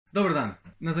Dober dan.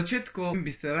 Na začetku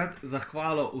bi se rad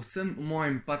zahvalil vsem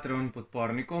mojim Patreon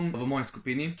podpornikom v moji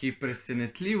skupini, ki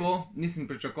presenetljivo, nisem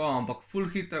pričakoval, ampak ful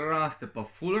hitro raste, pa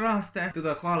ful raste.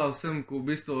 Teda hvala vsem, ki v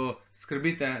bistvu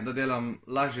skrbite, da delam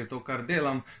lažje to, kar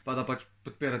delam, pa da pač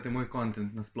podpirate moj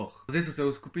content nasploh. Zdaj so se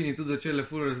v skupini tudi začele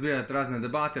ful razbijati razne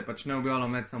debate, pač ne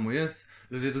objavljam med samo jaz.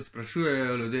 Ljudje tudi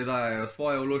sprašujejo, ljudje dajejo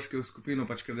svoje vložke v skupino,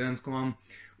 pač ker dejansko imam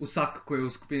vsak, ko je v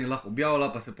skupini, lahko objavlja,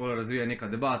 pa se pol razvija neka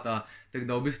debata. Tako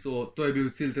da v bistvu to je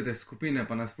bil cilj te skupine,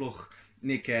 pa nasploh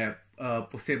neke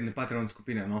posebne Patreon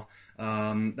skupine, no.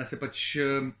 Da se pač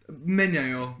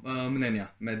menjajo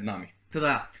mnenja med nami.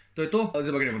 Teda, to je to,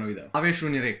 zdaj pa gremo na video. A veš,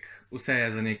 oni rek, vse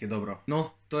je za nekaj dobro. No,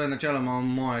 to je načeloma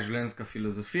moja življenjska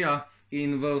filozofija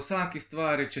in v vsaki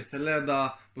stvari, če se le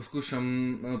da,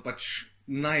 poskušam pač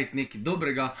najti nekaj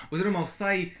dobrega, oziroma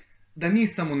vsaj da ni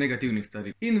samo negativnih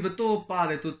stvari. In v to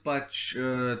pade tudi pač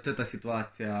ta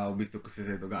situacija, v bistvu, ko se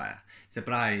zdaj dogaja. Se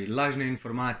pravi, lažne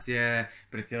informacije,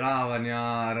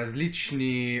 pretiravanja,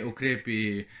 različni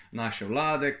ukrepi naše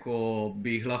vlade, ko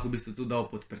bi jih lahko v bistvu tudi dal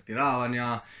pod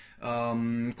pretiravanja,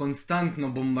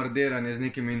 konstantno bombardiranje z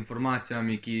nekimi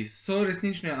informacijami, ki so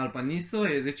resnične ali pa niso,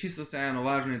 je zdaj čisto vseeno.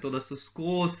 Važno je to, da so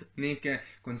skozi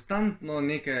konstantno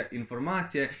neke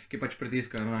informacije, ki pač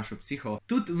pritiskajo na našo psiho.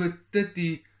 Tudi v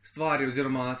teti stvari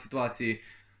oziroma situaciji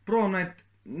probam najti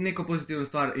neko pozitivno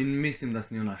stvar in mislim, da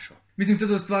sem jo našel. Mislim,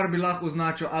 to stvar bi lahko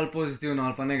označil ali pozitivno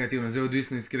ali pa negativno, zdaj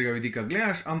odvisno iz katerega vidika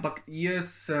gledaš, ampak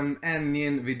jaz sem en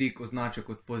njen vidik označil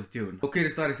kot pozitiven. O kateri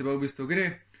stvari se pa v bistvu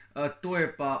gre? To je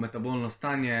pa metabolno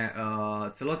stanje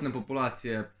celotne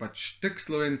populacije, pač tako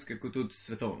slovenske kot tudi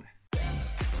svetovne.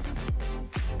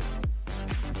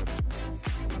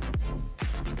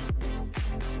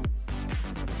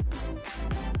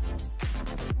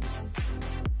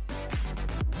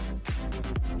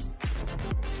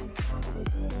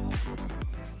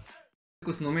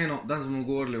 Ko sem omenil, danes bomo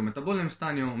govorili o metabolnem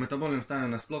stanju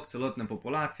nasploh celotne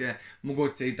populacije,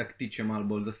 mogoče se itak tiče malo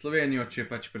bolj za Slovenijo, če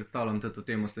pač predstavljam to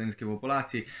temo slovenski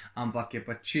populaciji, ampak je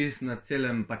pač čist na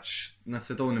celem, pač na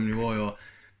svetovnem nivoju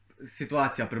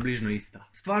situacija približno ista.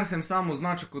 Stvar sem sam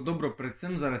označil kot dobro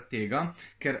predvsem zaradi tega,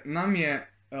 ker nam je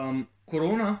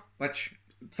korona pač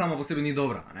sama po sebi ni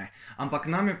dobra, ne? Ampak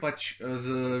nam je pač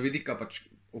z vidika pač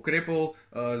ukrepov,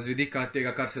 z vidika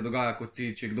tega, kar se dogaja, kot ti,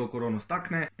 če kdo korono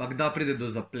stakne, pa kdaj pride do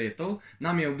zapletov,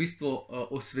 nam je v bistvu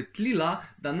osvetlila,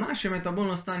 da naše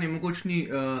metabolno stanje mogoče ni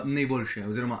najboljše,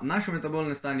 oziroma naše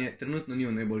metabolno stanje trenutno ni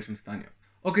v najboljšem stanju.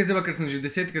 Ok, zdaj pa, ker sem že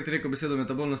 10-krat rekel besedo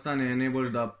metabolno stanje, je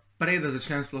najboljše, da prej, da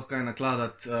začnem sploh kaj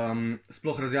nakladati,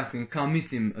 sploh razjasnim, kaj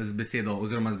mislim z besedo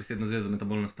oziroma z besedno zvezo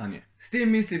metabolno stanje. S tem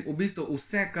mislim v bistvu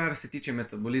vse, kar se tiče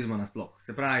metabolizma nasploh.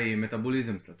 Se pravi,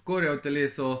 metabolizem sladkorja v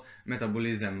telesu,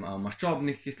 metabolizem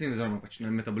maščobnih kislin oziroma pač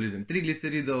metabolizem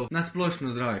trigliceridov, nasplošno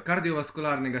zdravje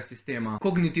kardiovaskularnega sistema,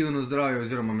 kognitivno zdravje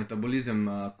oziroma metabolizem,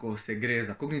 ko se gre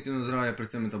za kognitivno zdravje,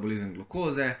 predvsem metabolizem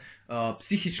glukoze,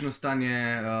 psihično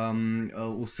stanje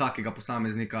vsakega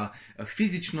posameznika,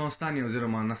 fizično stanje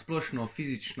oziroma nasplošno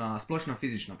splošna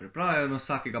fizična pripravljenost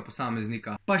vsakega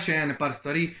posameznika, pa še ene par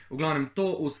stvari. V glavnem, to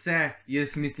vse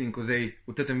jaz mislim, ko zdaj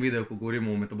v tem videu, ko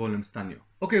govorimo o metabolnem stanju.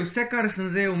 Ok, vse, kar sem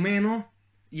zdaj omenil,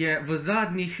 je v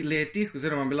zadnjih letih,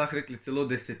 oziroma bi lahko rekli celo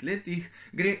desetletjih,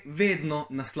 gre vedno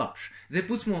na slabš. Zdaj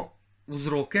pustimo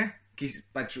vzroke, ki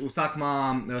pač vsak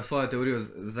ima svojo teorijo,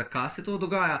 zakaj se to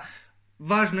dogaja.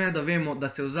 Važno je, da vemo, da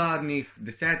se v zadnjih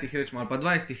 10 rečemo ali pa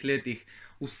 20 letih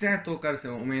vse to, kar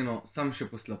sem omenil, sam še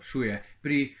poslabšuje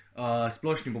pri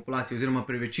splošni populaciji oziroma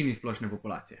pri večini splošne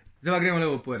populacije. Zdaj pa gremo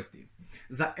levo po vrsti.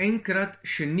 Zaenkrat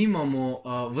še nimamo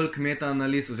velik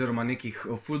metaanaliz oziroma nekih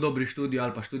ful dobrih študij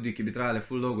ali pa študij, ki bi trajale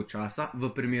ful dolgo časa v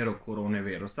primeru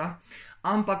koronavirusa,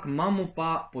 ampak imamo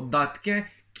pa podatke,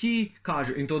 ki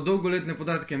kažejo, in to dolgoletne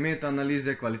podatke,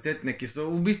 metaanalize, kvalitetne, ki so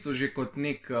v bistvu že kot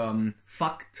nek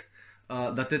fakt,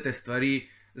 da te stvari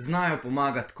znajo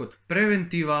pomagati kot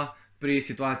preventiva pri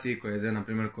situaciji, ko je zdaj na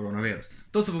primer koronavirus.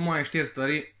 To so po moje 4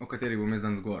 stvari, o katerih bom jaz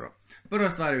danes govoril. Prva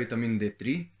stvar je vitamin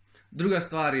D3, druga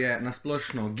stvar je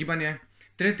nasplošno gibanje,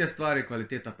 tretja stvar je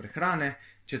kvaliteta prehrane,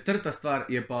 četrta stvar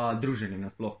je pa druženje,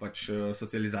 nasploh pač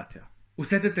socializacija.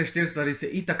 Vse te 4 stvari se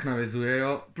itak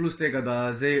navezujejo, plus tega,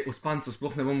 da zdaj o spancu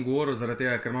sploh ne bom govoril, zaradi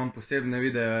tega, ker imam posebne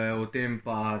videe o tem,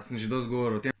 pa sem že dosti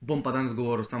govoril o tem, bom pa danes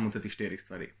govoril samo o teh 4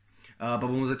 stvari. Pa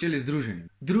bomo začeli z druženjem.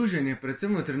 Druženje,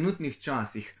 predvsem v trenutnih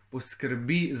časih,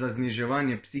 poskrbi za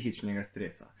zniževanje psihičnega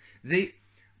stresa. Zdaj,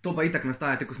 to pa itak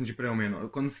nastaja, tako sem že prej omenil,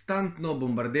 konstantno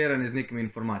bombardiranje z nekimi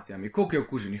informacijami. Koliko je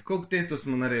okuženih, koliko testov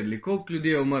smo naredili, koliko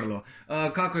ljudi je umrlo,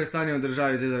 kako je stanje v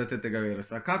državi zaradi tega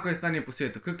virusa, kako je stanje po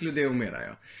svetu, koliko ljudje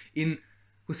umirajo. In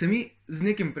ko se mi z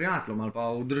nekim prijateljem ali pa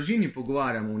v družini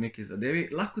pogovarjamo o neki zadevi,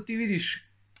 lahko ti vidiš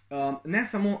ne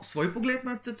samo svoj pogled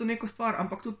na to neko stvar,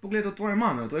 ampak tudi pogled od tvoje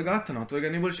mame, od tvojega ata, od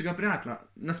tvojega najboljšega prijatelja.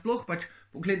 Nasploh pač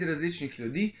pogledi različnih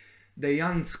ljudi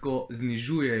dejansko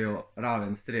znižujejo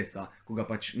raven stresa, ko ga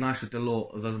pač naše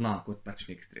telo zazna kot pač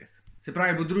nek stres. Se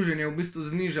pravi, bo druženje v bistvu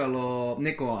znižalo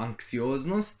neko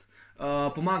anksioznost,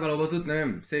 pomagalo bo tudi, ne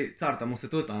vem, sej cartamo se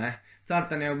tudi,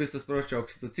 cartanje v bistvu sprošča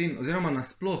oksitocin, oziroma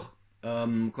nasploh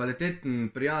kvaliteten,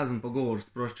 prijazen pogovor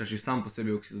sprošča že sam po sebi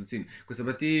oksitocin. Ko se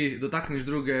pa ti dotakneš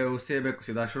druge osebe, ko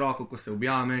si daš roko, ko se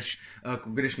objameš,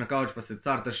 ko greš na kavč pa se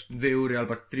cartaš 2 ure ali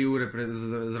pa 3 ure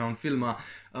zraven filma,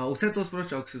 vse to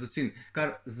sprošča oksitocin,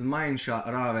 kar zmanjša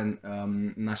raven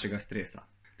našega stresa.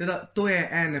 Teda, to je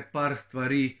ene par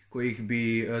stvari, ko jih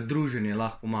bi druženje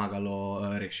lahko pomagalo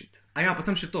rešiti. A ja, pa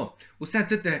sem še to. Vse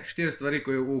te 4 stvari,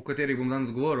 o katerih bom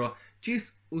danes govoril,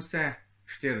 čist vse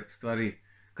 4 stvari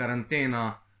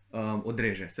karantena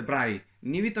odreže. Se pravi,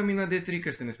 ni vitamina D3,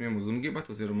 ker se ne smemo zunaj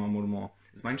gibati, oziroma moramo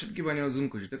zmanjšati gibanje od zunaj,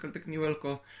 ko že tako ni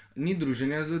veliko, ni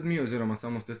druženja z ljudmi, oziroma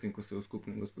samo s tistim, ko so v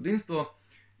skupnem gospodinjstvu,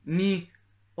 ni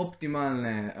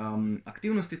optimalne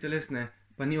aktivnosti telesne,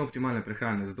 pa ni optimalne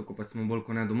prehrane, zato ko pač smo bolj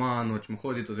kot ne doma, nočemo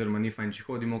hoditi, oziroma ni fajn, če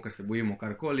hodimo, ker se bojimo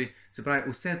karkoli. Se pravi,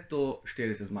 vse to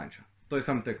 4 se zmanjša. To je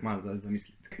samo tako malo za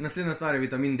zamisliti. Naslednja stvar je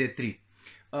vitamin D3.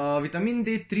 Vitamin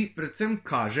D3 predvsem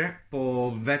kaže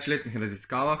po večletnih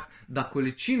raziskavah, da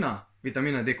količina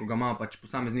vitamina D, ko ga ima pač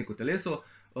posameznik v telesu,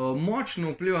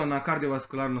 močno vpliva na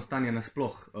kardiovaskularno stanje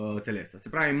nasploh telesa. Se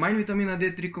pravi, manj vitamina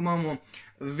D3, ko imamo,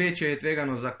 večje je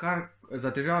tvegano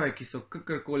za težave, ki so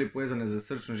kakorkoli povezane z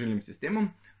srčno-žilnim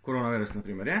sistemom, koronavirus na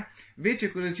primer je. Večje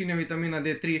količine vitamina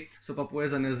D3 so pa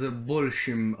povezane z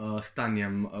boljšim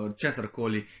stanjem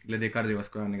česarkoli glede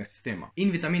kardiovaskularnega sistema.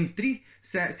 In vitamin 3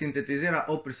 se sintetizira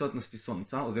ob prisotnosti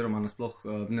sonca oziroma nasploh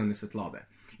dnevne svetlobe.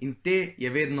 In te je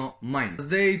vedno manj.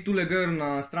 Zdaj tule gor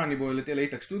na strani bojo letele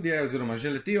itak študije, oziroma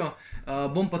že letijo.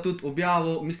 Bom pa tudi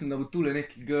objavil, mislim, da bo tule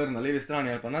neki gor na levi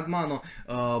strani ali pa nad mano,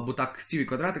 bo tak sivi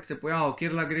kvadratek se pojavil,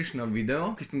 kjer lahko greš na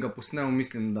video, ki sem ga posnel,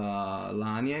 mislim, da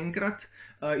lani enkrat.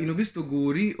 In v bistvu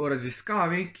govori o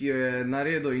raziskavi, ki jo je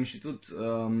naredil inštitut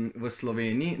v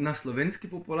Sloveniji, na slovenski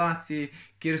populaciji,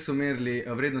 kjer so merili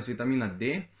vrednost vitamina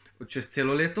D čez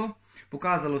celo leto.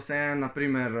 Pokazalo se je,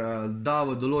 naprimer, da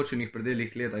v določenih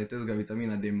predeljih leta je tega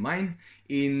vitamina D manj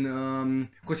in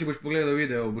ko si boš pogledal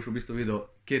video, boš v bistvu videl,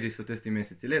 kjeri so tisti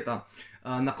meseci leta.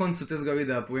 Na koncu tega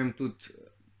videa povem tudi,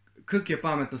 kako je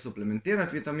pametno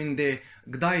suplementirati vitamin D,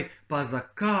 kdaj pa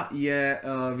zakaj je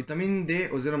vitamin D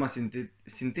oziroma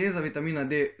sinteza vitamina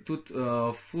D tudi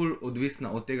ful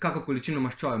odvisna od tega, kakšno količino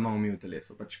maščobe imamo mi v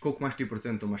telesu, pač koliko imaš ti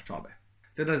procentov maščobe.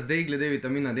 Teda zdaj glede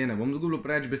vitamina D ne bom zgubil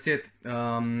preveč besed,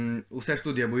 vse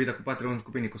študije bo itak v Patreon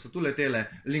skupini, ko so tu letele,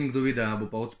 link do videa bo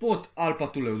pa od spod ali pa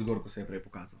tule vzgor, ko se je prej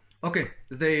pokazal. Ok,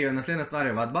 zdaj naslednja stvar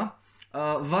je vadba.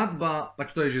 Vadba,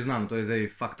 pač to je že znano, to je zdaj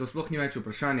fakt, to sploh ni več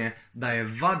vprašanje, da je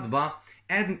vadba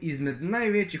eden izmed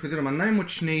največjih oziroma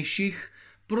najmočnejših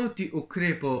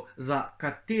protiukrepov za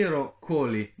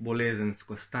katerokoli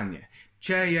bolezensko stanje.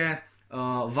 Če je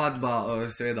vadba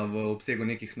seveda v obsegu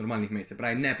nekih normalnih mej, se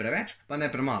pravi ne preveč, pa ne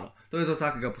premalo. To je za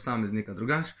vsakega posameznika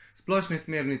drugače. Splošne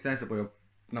smernice se bojo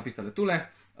napisale tule,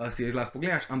 si jih lahko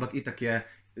pogledaš, ampak itak je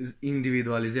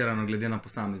individualizirano glede na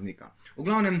posameznika. V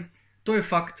glavnem, to je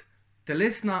fakt,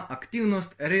 telesna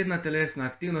aktivnost, redna telesna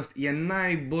aktivnost je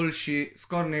najboljši,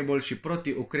 skoraj najboljši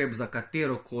protiukrep za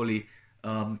katerokoli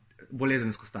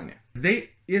bolezensko stanje. Zdaj,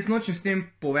 jaz nočem s tem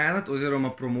povedati oziroma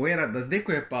promovirati, da zdaj,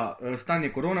 ko je pa stanje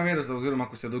koronavirusa oziroma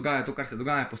ko se dogaja to, kar se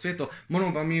dogaja po svetu,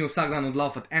 moramo pa mi vsak dan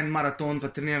odlaufati en maraton pa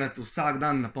trenirati vsak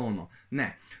dan na polno.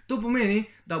 Ne. To pomeni,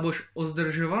 da boš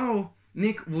vzdrževal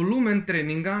nek volumen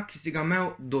treninga, ki si ga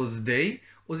imel do zdaj,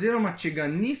 oziroma če ga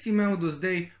nisi imel do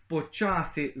zdaj,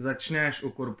 počasi začneš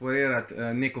ukorporirati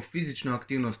neko fizično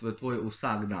aktivnost v tvoj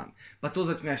vsak dan. Pa to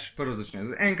prvo začneš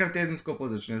z enkrat tedensko,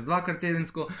 potem začneš z 2krat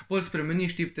tedensko, potem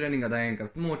spremeniš tip treninga, da je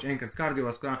enkrat moč, enkrat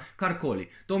kardiovaskularno, karkoli.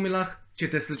 To mi lahko,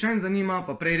 če te slučajno zanima,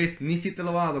 pa prej res nisi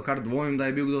telovadil, kar dvomim, da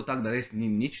je bil kdo tak, da res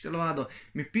ni nič telovadil,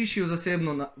 mi piši v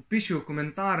zasebno, piši v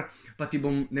komentar, pa ti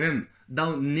bom, ne vem,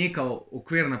 dal neka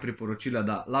okvirna priporočila,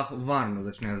 da lahko varno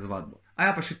začneš z vadbo. A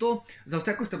ja, pa še to, za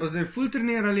vse, ko ste pa zdaj ful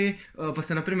trenirali, pa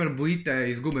se naprimer bojite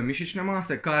izgube mišične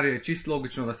mase, kar je čisto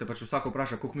logično, da se pač vsako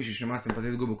vpraša, koliko mišične mase sem pa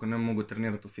zdaj izgubil, ko ne mogo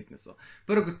trenirati v fitnessu.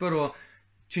 Prvo kot prvo,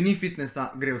 če ni fitnessa,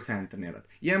 gre vseeno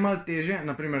trenirati. Je malo teže,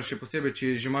 naprimer še posebej,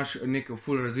 če že imaš neko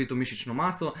ful razvito mišično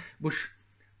maso, boš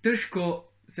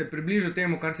težko se približal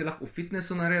temu, kar si lahko v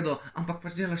fitnessu naredil, ampak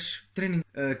pač delaš trening,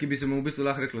 ki bi se mu v bistvu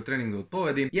lahko reklo trening do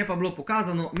odpovedi. Je pa bilo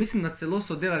pokazano, mislim, da celo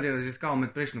so delali raziskavo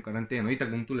med prejšnjo karanteno, itak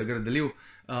bom tule gre delil,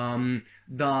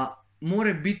 da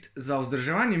more biti za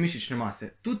vzdrževanje mišične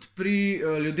mase, tudi pri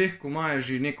ljudeh, ko imajo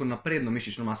že neko napredno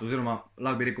mišično maso, oziroma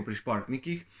lahko bi rekel pri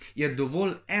športnikih, je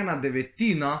dovolj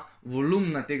 1/9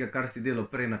 volumna tega, kar si delal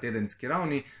prej na tedenski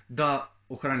ravni, da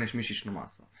ohraniš mišično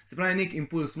maso. Se pravi, nek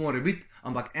impuls more biti,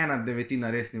 ampak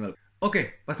 1/9 res ni veliko. Ok,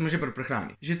 pa smo že pri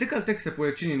prehrani. Že tek ali tek se po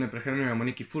večini ne prehranjujemo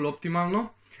neki ful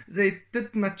optimalno. Zdaj,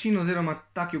 tet način oziroma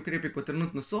taki ukrepi, kot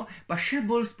trenutno so, pa še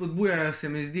bolj spodbujajo, se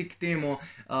mi zdi, k temu,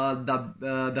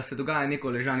 da se dogaja neko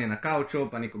ležanje na kavču,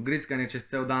 pa neko grickanje čez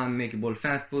cel dan, neki bolj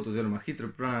fast food oziroma hitro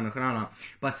pripravljena hrana,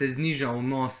 pa se zniža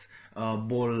vnos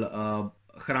bolj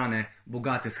hrane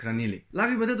bogate s hranili.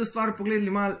 Lahko bi pa to stvar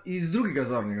pogledali malo iz drugega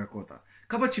zornega kota.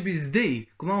 Kaj pa če bi zdaj,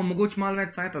 ko imamo mogoče malo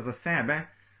več cajta za sebe,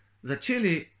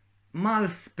 začeli malo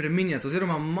spreminjati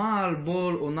oziroma malo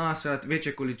bolj vnašati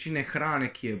večje količine hrane,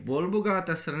 ki je bolj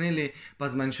bogata s hranili, pa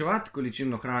zmanjševati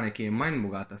količino hrane, ki je manj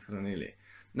bogata s hranili.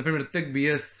 Naprimer, tako bi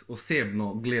jaz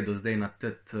osebno gledal zdaj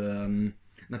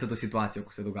na to situacijo,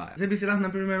 ko se dogaja. Zdaj bi si lahko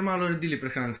naprimer malo uredili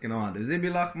prehranske navade, zdaj bi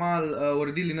lahko malo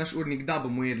uredili naš urnik, da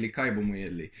bomo jedli, kaj bomo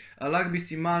jedli. Lahko bi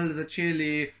si malo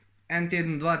začeli en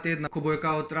teden, 2 tedna, ko bojo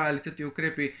kao trajali ti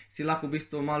ukrepi, si lahko v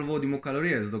bistvu malo vodimo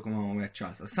kalorije, zato ko imamo več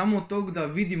časa. Samo to, da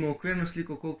vidimo okvirno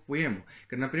sliko, koliko pojemo.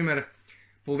 Ker naprimer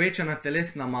povečana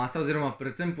telesna masa oziroma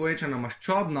predvsem povečana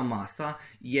maščobna masa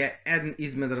je eden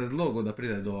izmed razlogov, da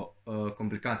pride do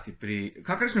komplikacij pri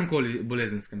kakršnem koli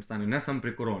bolezenskem stanju, ne samo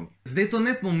pri koroni. Zdaj to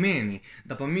ne pomeni,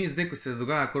 da pa mi zdaj, ko se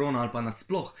dogaja korona ali pa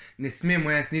nasploh, ne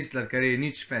smemo jesti nič sladkarij,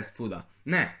 nič fast fooda.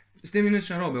 Ne. S tem je nič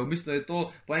narobe, v bistvu je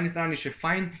to po eni strani še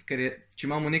fajn, ker je, če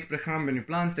imamo nek prehrambeni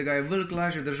plan, se ga je veliko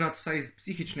lažje držati vsaj iz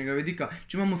psihičnega vidika.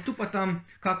 Če imamo tu pa tam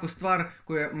kako stvar,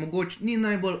 ko je mogoče ni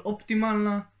najbolj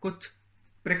optimalna kot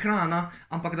prehrana,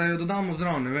 ampak da jo dodamo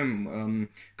zraven, ne vem,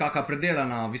 kakšna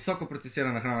predelana, visoko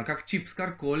procesirana hrana, kak čips,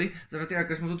 karkoli, zaradi tega,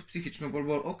 ker smo tudi psihično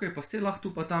bolj, ok, pa vse lahko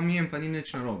tu pa tam jem, pa ni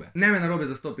nič narobe. Ne me narobe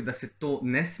zastopiti, da se to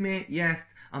ne sme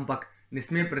jesti, ampak ne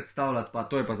sme predstavljati, pa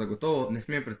to je pa zagotovo, ne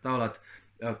sme predstavljati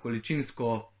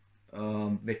količinsko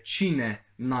večine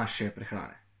naše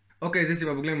prehrane. Ok, zdaj si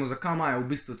pa pogledamo, zakaj imajo v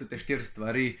bistvu te 4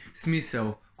 stvari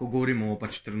smisel, ko govorimo o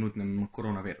pač trenutnem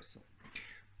koronavirusu.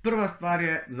 Prva stvar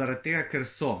je zaradi tega, ker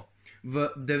so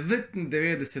v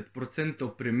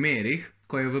 99% primerih,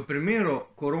 ko je v primeru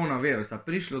koronavirusa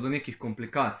prišlo do nekih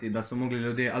komplikacij, da so mogli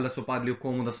ljudje, ali da so padli v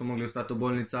komu, da so mogli ostati v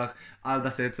bolnicah, ali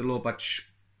da se je celo pač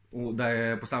da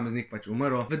je posameznik pač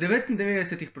umrl. V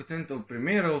 99%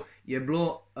 primerov je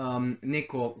bilo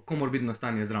neko komorbidno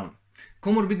stanje zraven.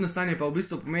 Komorbidno stanje pa v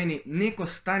bistvu pomeni neko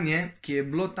stanje, ki je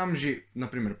bilo tam že,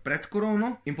 naprimer, pred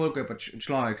korono in pol, ko je pač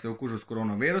človek se okužil s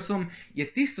koronavirusom, je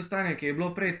tisto stanje, ki je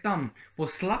bilo prej tam,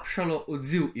 poslabšalo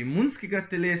odziv imunskega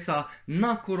telesa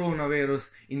na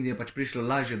koronavirus in je pač prišlo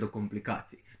lažje do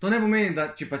komplikacij. To ne pomeni,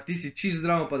 da če pa ti si čist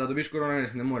zdrav, pa da dobiš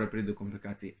koronavirus, ne more priti do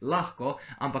komplikacij. Lahko,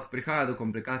 ampak prihaja do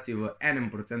komplikacij v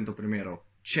 1% primerov,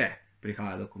 če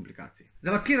prihaja do komplikacij.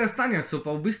 Zdaj, katera stanja so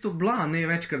pa v bistvu bila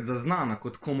največkrat zaznana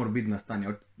kot komorbidna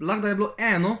stanja. Lahko da je bilo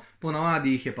eno,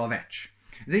 ponavadi jih je pa več.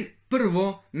 Zdaj,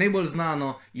 prvo, najbolj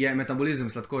znano je metabolizem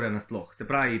sladkorja nasploh. Se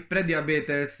pravi,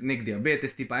 preddiabetes, nek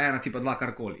diabetes, tipa 1, tipa 2,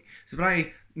 karkoli. Se pravi,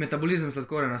 metabolizem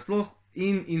sladkorja nasploh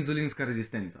in inzulinska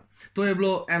rezistenca. To je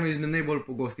bilo eno izmed najbolj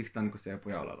pogostih stanj, ko se je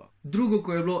pojavljalo. Drugo,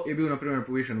 ko je bil naprimer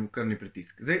povišen krvni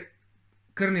pritisk. Zdaj,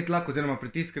 krvni tlak oziroma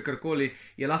pritisk, karkoli,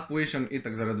 je lahko povišen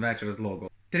itak zaradi več razlogov.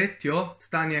 Tretjo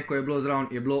stanje, ko je bilo zraven,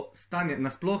 je bilo stanje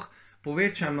nasploh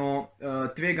povečano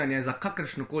tveganje za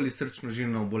kakršnokoli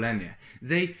srčno-žilno obolenje.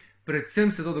 Zdaj,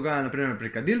 predvsem se to dogaja naprimer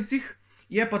pri kadilcih,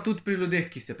 je pa tudi pri ljudeh,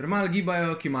 ki se premalo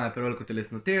gibajo, ki imajo preveliko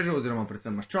telesno težo oziroma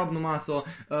predvsem maščobno maso,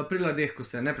 pri ljudeh, ko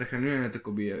se ne prehranjujejo,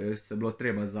 tako bi se bilo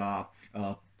treba za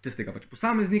tistega pač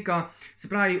posameznika. Se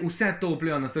pravi, vse to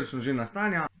vpliva na srčno-žilna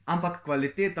stanja, ampak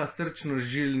kvaliteta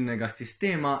srčno-žilnega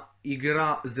sistema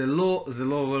igra zelo,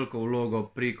 zelo veliko vlogo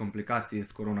pri komplikaciji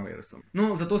s koronavirusom.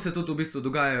 No, zato se tudi v bistvu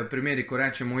dogajajo primeri, ko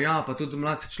rečemo, ja, pa tudi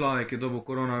mlad človek je dobil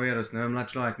koronavirus, ne vem,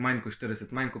 mlad človek manj kot 40,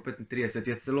 manj kot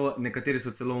 35, je celo, nekateri so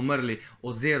celo umrli,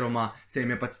 oziroma se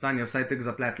jim je pač stanje vsaj tako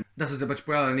zapletlo, da so se pač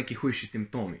pojavili neki hujši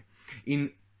simptomi. In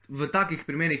v takih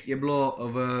primerih je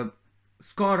bilo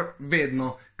skoraj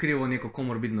vedno krivo neko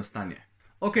komorbidno stanje.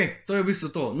 Ok, to je v bistvu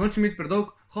to. Nočem biti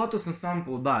predolg, hotel sem samo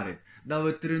poudariti, da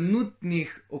v trenutnih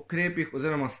ukrepih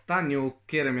oziroma stanju, v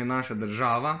katerem je naša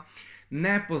država,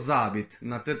 ne pozabiti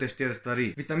na te 4 stvari.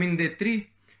 Vitamin D3,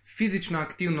 fizična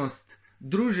aktivnost,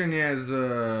 druženje z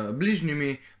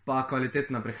bližnjimi, pa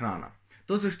kvalitetna prehrana.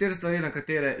 To so 4 stvari, na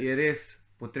katere je res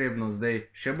potrebno zdaj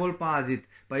še bolj paziti,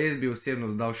 pa jaz bi osebno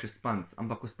dodal še spanc,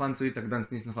 ampak o spancu itak danes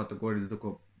nisem hotel govoriti, zato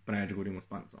ko preveč govorimo o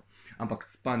spancu. Ampak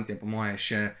spanc je po moje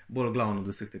še bolj glavno od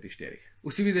vseh teh 4.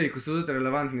 Vsi videi, ko so tudi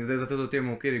relevantni zdaj za to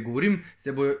temo, o kateri govorim,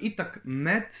 se bojo itak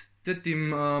med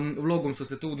tem vlogom so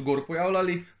se tudi gor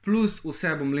pojavljali, plus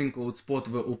vse bom linkal od spod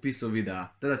v opisu videa.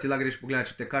 Teda si lahko greš pogledati,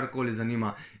 če te karkoli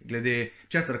zanima, glede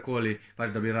česarkoli,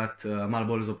 pač da bi rad malo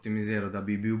bolj zoptimiziral, da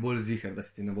bi bil bolj ziher, da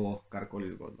se ti ne bo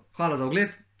karkoli zgodilo. Hvala za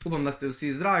ogled, upam, da ste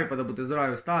vsi zdravi, pa da boste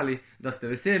zdravi ostali, da ste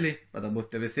veseli, pa da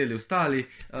boste veseli ostali,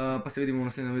 pa se vidimo v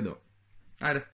naslednjem videu. Ajde!